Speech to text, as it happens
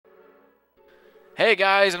Hey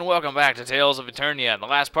guys, and welcome back to Tales of Eternia. In the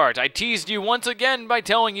last part, I teased you once again by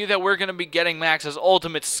telling you that we're going to be getting Max's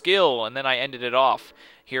ultimate skill, and then I ended it off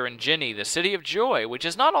here in Ginny, the City of Joy, which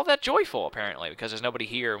is not all that joyful, apparently, because there's nobody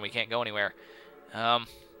here and we can't go anywhere.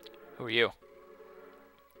 Who are you?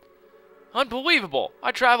 Unbelievable!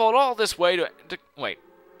 I traveled all this way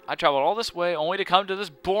I traveled all this way only to come to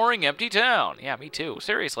this boring, empty town. Yeah, me too.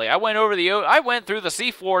 Seriously, I went through the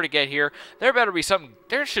seafloor to get here. There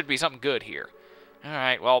should be something good here.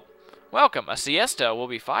 Alright, well, welcome. A siesta will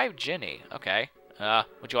be 5 Ginny. Okay.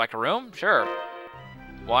 Would you like a room? Sure.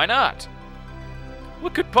 Why not?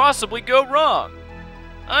 What could possibly go wrong?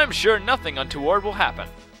 I'm sure nothing untoward will happen.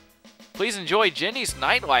 Please enjoy Ginny's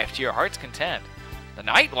nightlife to your heart's content. The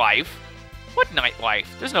nightlife? What nightlife?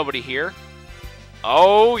 There's nobody here.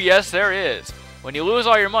 Oh, yes there is. When you lose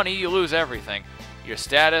all your money, you lose everything. Your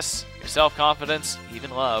status, your self-confidence,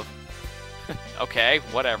 even love. Okay,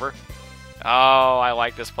 whatever. Oh, I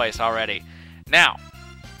like this place already. Now,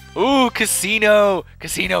 ooh, casino!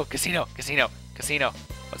 Casino, casino, casino, casino.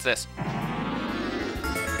 What's this?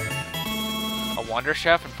 A Wonder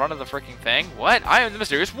Chef in front of the freaking thing? What? I am the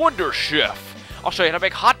mysterious Wonder Chef. I'll show you how to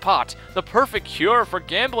make Hot Pot, the perfect cure for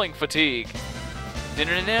gambling fatigue.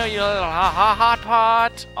 Hot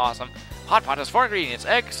Pot. Awesome. Hot Pot has 4 ingredients: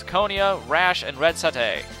 eggs, conia, rash, and red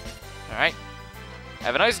satay. Alright.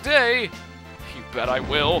 Have a nice day. You bet I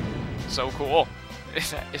will. So cool.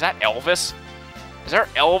 Is that Elvis? Is there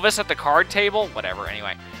Elvis at the card table? Whatever,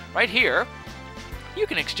 anyway. Right here, you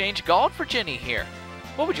can exchange gold for Ginny here.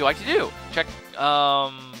 What would you like to do? Check,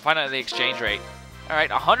 find out the exchange rate. Alright,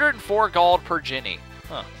 104 gold per Ginny.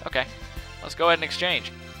 Huh, okay. Let's go ahead and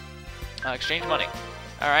exchange. Exchange money.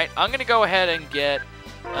 Alright, I'm gonna go ahead and get,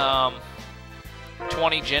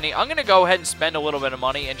 20 Ginny. I'm gonna go ahead and spend a little bit of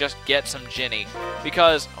money and just get some Ginny.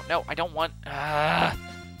 Because, oh no, I don't want,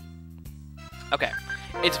 Okay,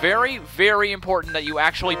 it's very, very important that you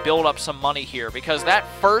actually build up some money here, because that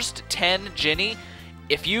first 10 Ginny,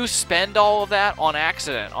 if you spend all of that on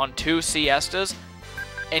accident on 2 siestas,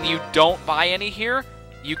 and you don't buy any here,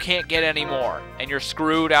 you can't get any more, and you're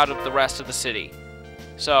screwed out of the rest of the city.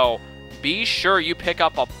 So, be sure you pick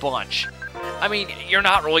up a bunch. I mean, you're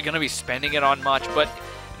not really going to be spending it on much, but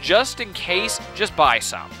just in case, just buy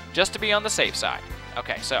some, just to be on the safe side.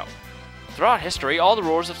 Okay, so throughout history, all the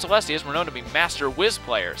rulers of Celestias were known to be master whiz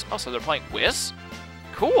players. Oh, so they're playing whiz?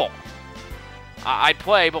 Cool. I'd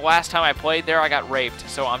play, but last time I played there, I got raped,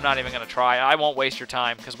 so I'm not even going to try. I won't waste your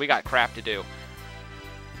time, because we got crap to do.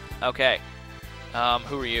 Okay.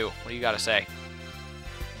 Who are you? What do you got to say?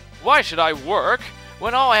 Why should I work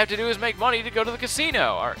when all I have to do is make money to go to the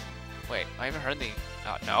casino? Or, wait, I haven't heard the...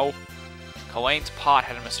 no. Kalane's pot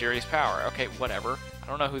had a mysterious power. Okay, whatever. I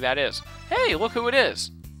don't know who that is. Hey, look who it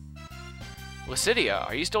is. Lucidia,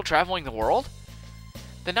 are you still traveling the world?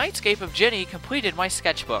 The Nightscape of Ginny completed my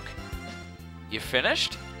sketchbook. You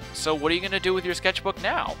finished? So what are you going to do with your sketchbook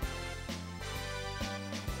now?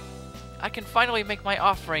 I can finally make my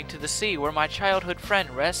offering to the sea where my childhood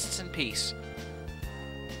friend rests in peace.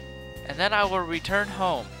 And then I will return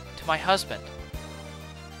home, to my husband.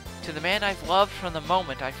 To the man I've loved from the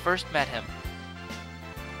moment I first met him.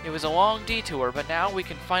 It was a long detour, but now we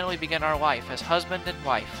can finally begin our life as husband and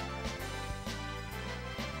wife.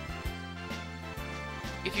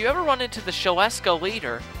 If you ever run into the Shaleska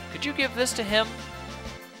leader, could you give this to him?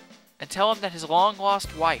 And tell him that his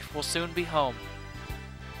long-lost wife will soon be home.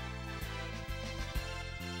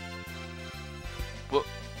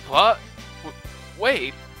 What?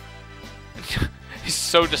 Wait. He's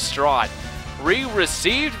so distraught. We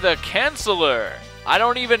received the Chancellor. I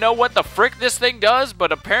don't even know what the frick this thing does,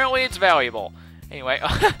 but apparently it's valuable. Anyway,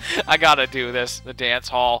 I gotta do this, the dance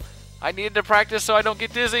hall. I needed to practice so I don't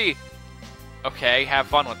get dizzy. Okay, have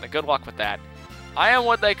fun with it. Good luck with that. I am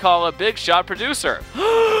what they call a big shot producer.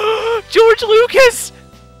 George Lucas!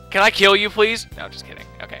 Can I kill you, please? No, just kidding.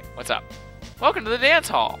 Okay, what's up? Welcome to the dance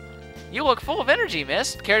hall. You look full of energy,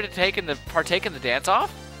 miss. Care to partake in the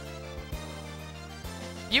dance-off?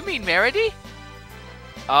 You mean Meredy?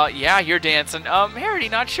 Yeah, you're dancing.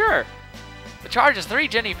 Meredy, not sure. The charge is 3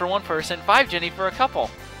 Ginny for one person, 5 Ginny for a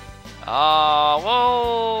couple.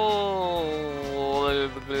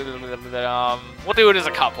 We'll do it as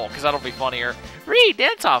a couple, because that'll be funnier. Reed,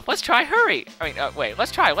 dance off. Let's try. Hurry. I mean, wait.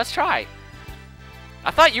 Let's try.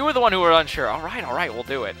 I thought you were the one who were unsure. All right. We'll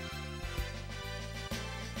do it.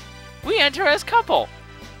 We enter as couple.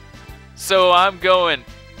 So I'm going.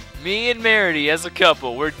 Me and Meredy as a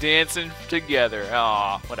couple. We're dancing together.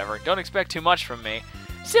 Aw, whatever. Don't expect too much from me.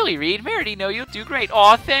 Silly Reed. Meredy, no, you'll do great.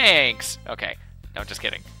 Aw, thanks. Okay. No, just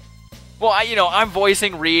kidding. Well, I'm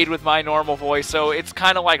voicing Reed with my normal voice, so it's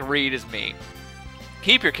kind of like Reed is me.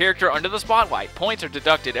 Keep your character under the spotlight. Points are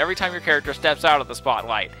deducted every time your character steps out of the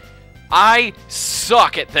spotlight. I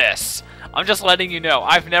suck at this. I'm just letting you know.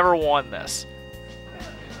 I've never won this.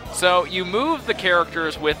 So, you move the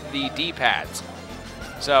characters with the D-pads.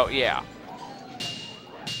 So, yeah.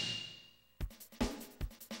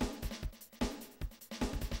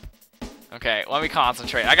 Okay, let me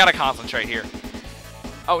concentrate. I gotta concentrate here.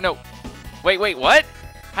 Oh, no. Wait, what?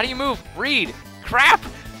 How do you move Reed? Crap!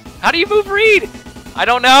 How do you move Reed? I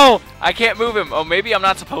don't know. I can't move him. Oh, maybe I'm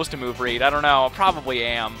not supposed to move Reed. I don't know. I probably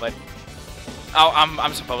am, but... Oh,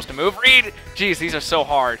 I'm supposed to move Reed. Jeez, these are so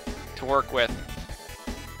hard to work with.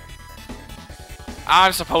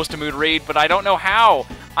 I'm supposed to move Reed, but I don't know how.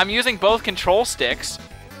 I'm using both control sticks.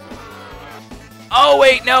 Oh,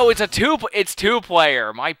 wait, no, it's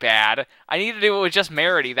two-player. My bad. I need to do it with just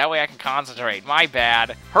Merity. That way I can concentrate. My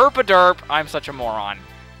bad. Herp-a-derp. I'm such a moron.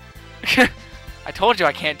 I told you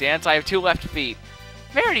I can't dance. I have 2 left feet.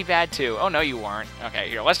 Merity bad, too. Oh, no, you weren't. Okay,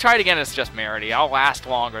 here, let's try it again. It's just Merity. I'll last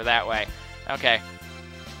longer that way. Okay.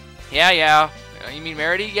 Yeah. You mean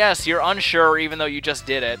Merity? Yes, you're unsure even though you just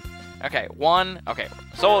did it. Okay, 1. Okay,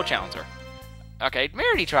 solo challenger. Okay,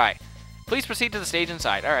 Merity try. Please proceed to the stage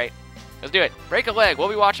inside. All right. Let's do it. Break a leg. We'll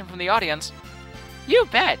be watching from the audience. You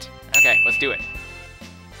bet. Okay, let's do it.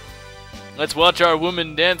 Let's watch our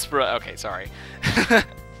woman dance for... Okay, sorry.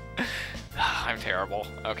 I'm terrible.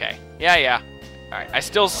 Okay. Yeah. Alright, I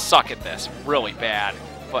still suck at this really bad.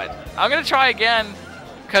 But I'm going to try again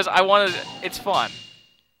because I want to... It's fun.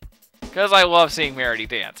 Because I love seeing Merity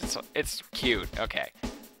dance. It's cute. Okay.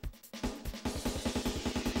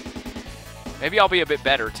 Maybe I'll be a bit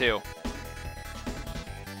better, too.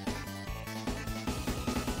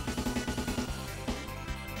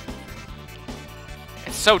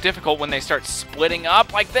 It's so difficult when they start splitting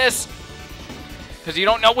up like this. Because you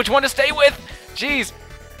don't know which one to stay with. Jeez.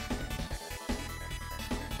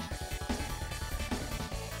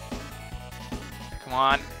 Come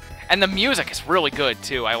on. And the music is really good,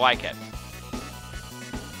 too. I like it.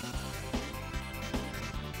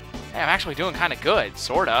 Hey, I'm actually doing kind of good.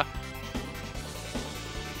 Sorta.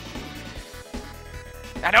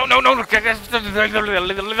 No.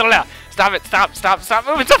 Stop it. Stop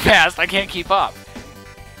moving so fast. I can't keep up.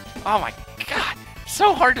 Oh my god.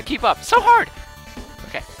 So hard to keep up. So hard.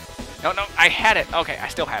 Okay. No. I had it. Okay, I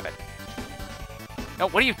still have it. No,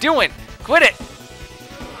 what are you doing? Quit it.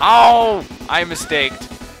 Oh, I mistaked.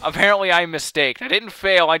 Apparently I mistaked. I didn't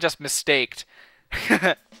fail. I just mistaked.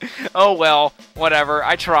 Oh well. Whatever.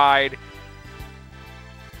 I tried.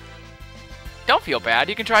 Don't feel bad.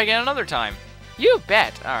 You can try again another time. You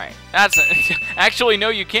bet. All right. That's actually no,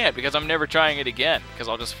 you can't because I'm never trying it again because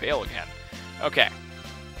I'll just fail again. Okay.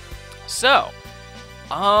 So,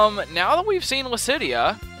 now that we've seen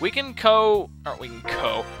Lucidia, we're gonna go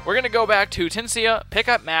back to Tinsia, pick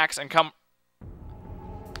up Max, and come.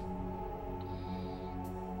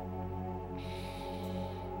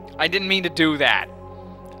 I didn't mean to do that.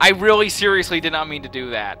 I really seriously did not mean to do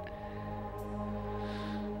that.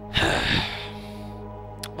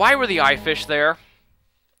 Why were the eyefish there?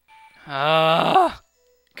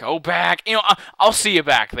 Go back. You know, I'll see you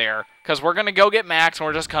back there. Because we're going to go get Max and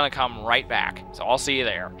we're just going to come right back. So I'll see you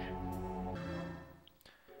there.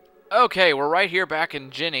 Okay, we're right here back in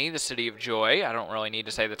Ginny, the City of Joy. I don't really need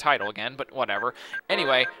to say the title again, but whatever.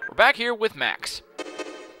 Anyway, we're back here with Max.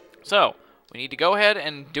 So, we need to go ahead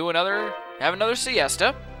and have another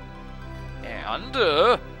siesta.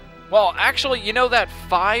 And, well, actually, you know that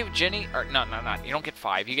 5 Ginny, or no, you don't get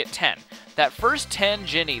 5, you get 10. That first 10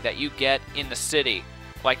 Ginny that you get in the city,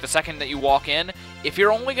 like the second that you walk in, if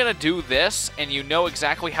you're only going to do this and you know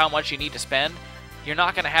exactly how much you need to spend, you're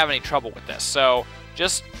not going to have any trouble with this. So,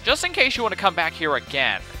 just in case you want to come back here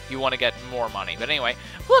again, you want to get more money. But anyway,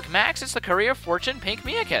 look, Max, it's the Career of Fortune Pink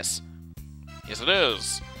Miakus. Yes, it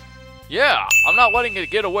is. Yeah, I'm not letting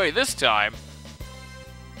it get away this time.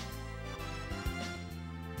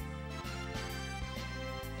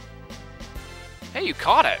 Hey, you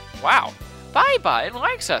caught it. Wow. Bye-bye, it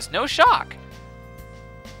likes us. No shock.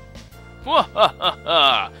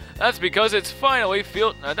 That's because it finally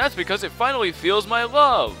feels my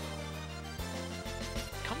love.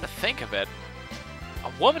 Come to think of it,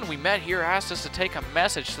 a woman we met here asked us to take a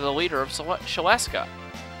message to the leader of Shaleska.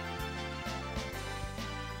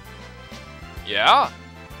 Yeah?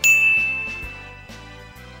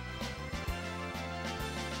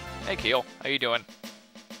 Hey, Keel. How you doing?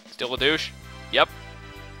 Still a douche? Yep.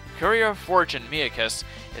 Courier of Fortune, Miakus,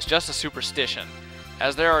 is just a superstition.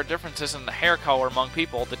 As there are differences in the hair color among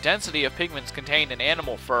people, the density of pigments contained in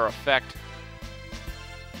animal fur affect...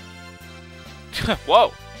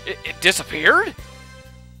 Whoa! It disappeared?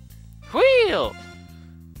 Wheel!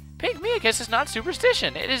 Pygmaeus is not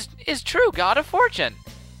superstition. It is true god of fortune.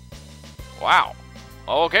 Wow.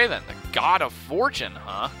 Okay then, the god of fortune,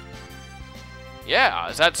 huh? Yeah,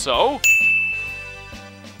 is that so?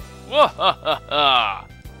 Wahahaha!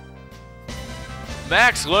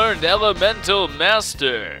 Max learned Elemental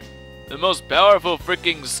Master. The most powerful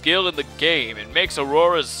freaking skill in the game. It makes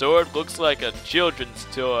Aurora's sword looks like a children's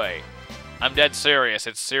toy. I'm dead serious.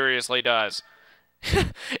 It seriously does.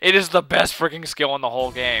 It is the best freaking skill in the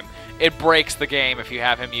whole game. It breaks the game if you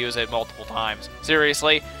have him use it multiple times.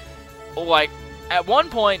 Seriously. Like, at one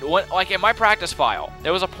point, like in my practice file,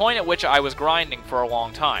 there was a point at which I was grinding for a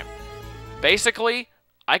long time. Basically,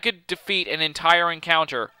 I could defeat an entire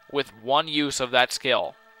encounter with one use of that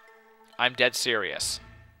skill. I'm dead serious.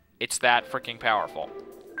 It's that freaking powerful.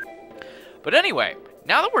 But anyway,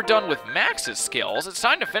 now that we're done with Max's skills, it's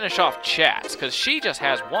time to finish off Chat's, because she just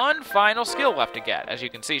has one final skill left to get. As you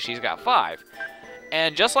can see, she's got 5.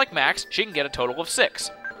 And just like Max, she can get a total of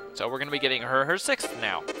 6. So we're going to be getting her 6th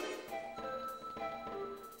now.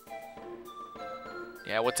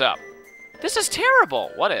 Yeah, what's up? This is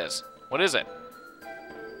terrible! What is? What is it?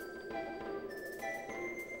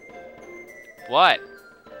 What?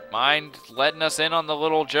 Mind letting us in on the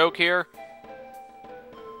little joke here?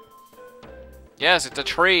 Yes, it's a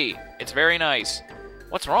tree. It's very nice.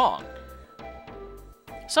 What's wrong?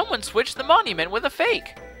 Someone switched the monument with a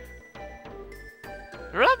fake.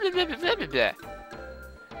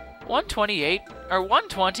 128, or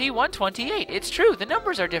 120, 128. It's true, the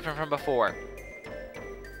numbers are different from before.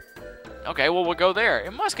 Okay, well, we'll go there.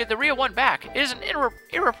 It must get the real one back. It is an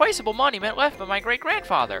irreplaceable monument left by my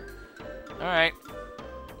great-grandfather. Alright.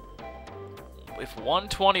 If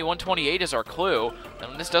 120, 128 is our clue,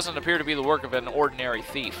 then this doesn't appear to be the work of an ordinary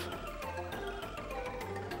thief.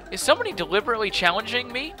 Is somebody deliberately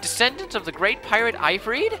challenging me? Descendants of the great pirate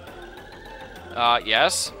Eifried?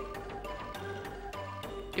 Yes.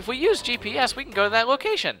 If we use GPS, we can go to that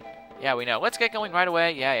location. Yeah, we know. Let's get going right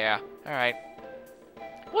away. Yeah. Alright.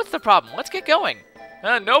 What's the problem? Let's get going.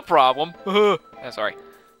 No problem. Sorry.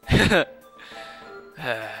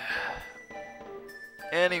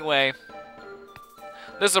 Anyway.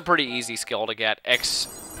 This is a pretty easy skill to get.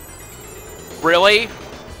 Really?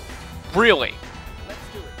 Really? Let's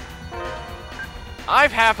do it.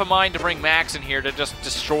 I've half a mind to bring Max in here to just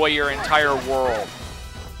destroy your entire world.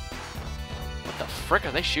 What the frick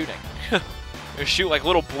are they shooting? They shoot like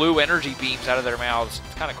little blue energy beams out of their mouths.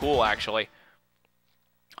 It's kind of cool, actually.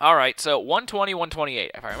 Alright, so 120,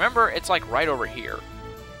 128. If I remember, it's like right over here.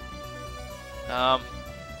 Yeah,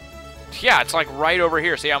 it's like right over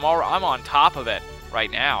here. See, I'm on top of it right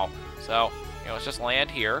now. So, let's just land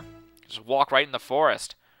here. Just walk right in the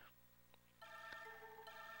forest.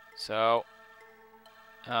 So,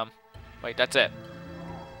 wait, that's it.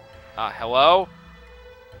 Hello?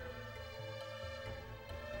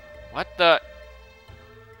 What the?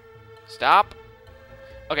 Stop.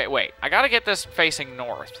 Okay, wait. I gotta get this facing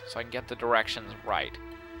north so I can get the directions right.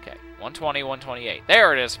 Okay, 120, 128.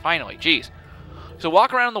 There it is, finally. Jeez. So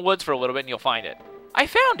walk around in the woods for a little bit and you'll find it. I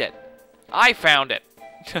found it! I found it!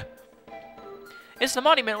 It's the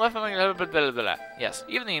monument left by... Yes,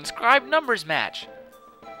 even the inscribed numbers match.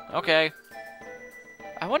 Okay.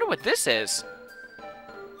 I wonder what this is.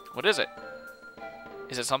 What is it?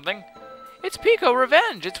 Is it something? It's Pico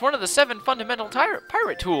Revenge! It's one of the 7 fundamental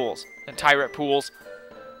pirate tools. And pirate pools.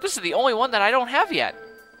 This is the only one that I don't have yet.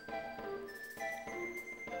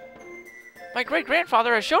 My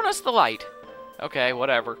great-grandfather has shown us the light. Okay,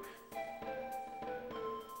 whatever.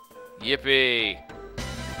 Yippee.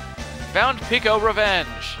 Found Pico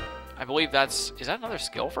Revenge. I believe that's... Is that another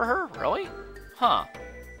skill for her? Really? Huh.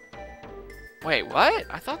 Wait, what?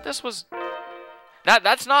 I thought this was...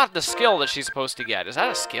 That's not the skill that she's supposed to get. Is that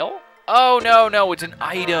a skill? Oh, no, it's an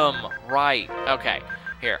item. Right. Okay.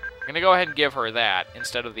 Here. I'm going to go ahead and give her that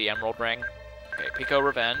instead of the emerald ring. Okay, Pico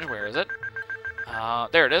Revenge. Where is it?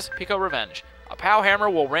 There it is. Pico Revenge. A POW hammer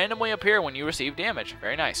will randomly appear when you receive damage.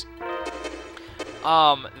 Very nice.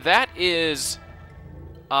 That is...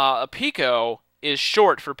 a Pico is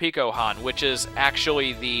short for Pico-Han, which is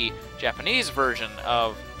actually the Japanese version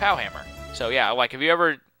of POW hammer. So yeah, like, have you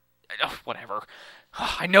ever... Oh, whatever.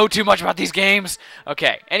 I know too much about these games.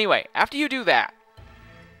 Okay, anyway, after you do that,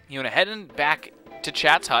 you want to head back to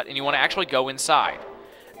Chat's hut, and you want to actually go inside.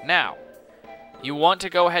 Now, you want to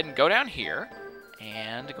go ahead and go down here,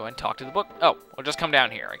 and go ahead and talk to the book. Oh, we'll just come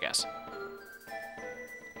down here, I guess.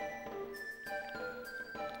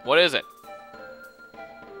 What is it?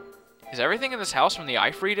 Is everything in this house from the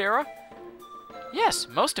Eifried era? Yes,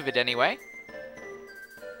 most of it anyway.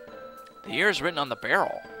 The year is written on the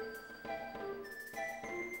barrel.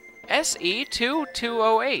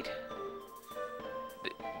 SE2208.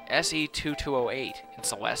 SE2208 in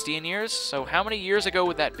Celestian years? So how many years ago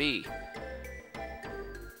would that be?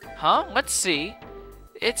 Huh? Let's see.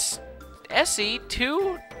 It's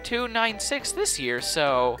SE2296 this year,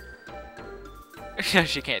 so...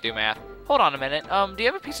 She can't do math. Hold on a minute. Do you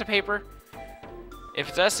have a piece of paper? If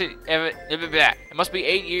it's SE... It must be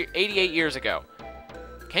 88 years ago.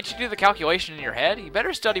 Can't you do the calculation in your head? You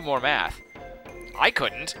better study more math. I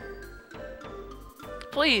couldn't.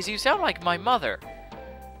 Please, you sound like my mother.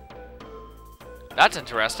 That's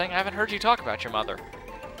interesting. I haven't heard you talk about your mother.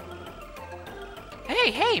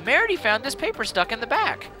 Hey, Merity found this paper stuck in the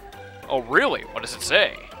back. Oh, really? What does it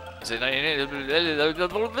say? Is it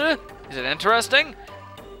interesting?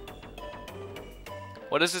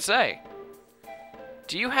 What does it say?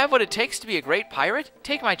 Do you have what it takes to be a great pirate?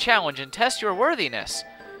 Take my challenge and test your worthiness.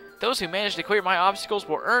 Those who manage to clear my obstacles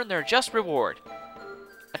will earn their just reward.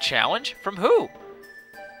 A challenge? From who?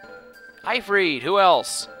 Ifried. Who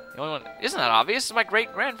else? The only one. Isn't that obvious? It's my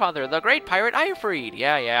great-grandfather, the great pirate Ifried.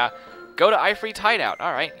 Yeah. Go to Ifried's hideout.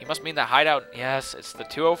 Alright, you must mean the hideout. Yes, it's the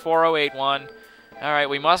 20408 one. Alright,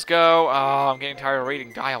 we must go. Oh, I'm getting tired of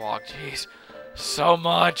reading dialogue. Jeez. So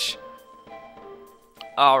much.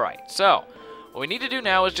 Alright, so what we need to do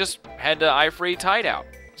now is just head to Ifried's hideout.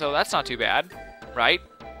 So that's not too bad. Right?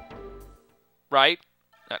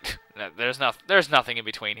 There's nothing in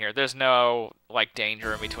between here. There's no, like,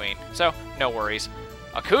 danger in between. So, no worries.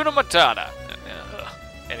 Hakuna Matata.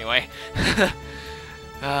 Anyway.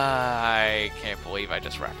 I can't believe I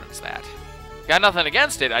just referenced that. Got nothing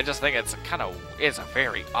against it. I just think it's a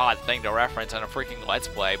very odd thing to reference in a freaking Let's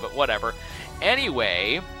Play, but whatever.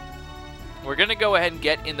 Anyway, we're going to go ahead and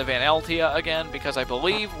get in the Vaneltia again, because I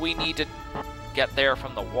believe we need to get there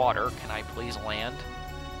from the water. Can I please land?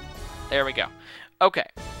 There we go. Okay,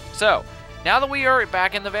 so now that we are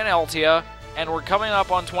back in the Vaneltia, and we're coming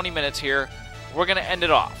up on 20 minutes here, we're going to end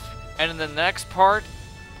it off. And in the next part,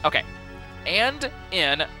 okay, and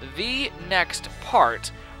in the next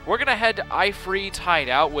part, we're going to head to Ifried's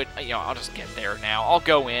hideout, which, I'll just get there now. I'll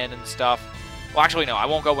go in and stuff. Well, actually, no, I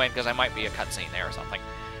won't go in because I might be a cutscene there or something.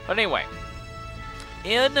 But anyway,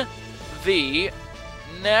 in the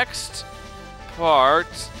next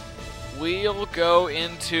part, we'll go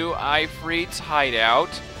into Ifried's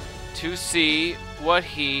hideout to see what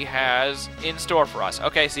he has in store for us.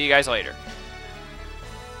 Okay, see you guys later.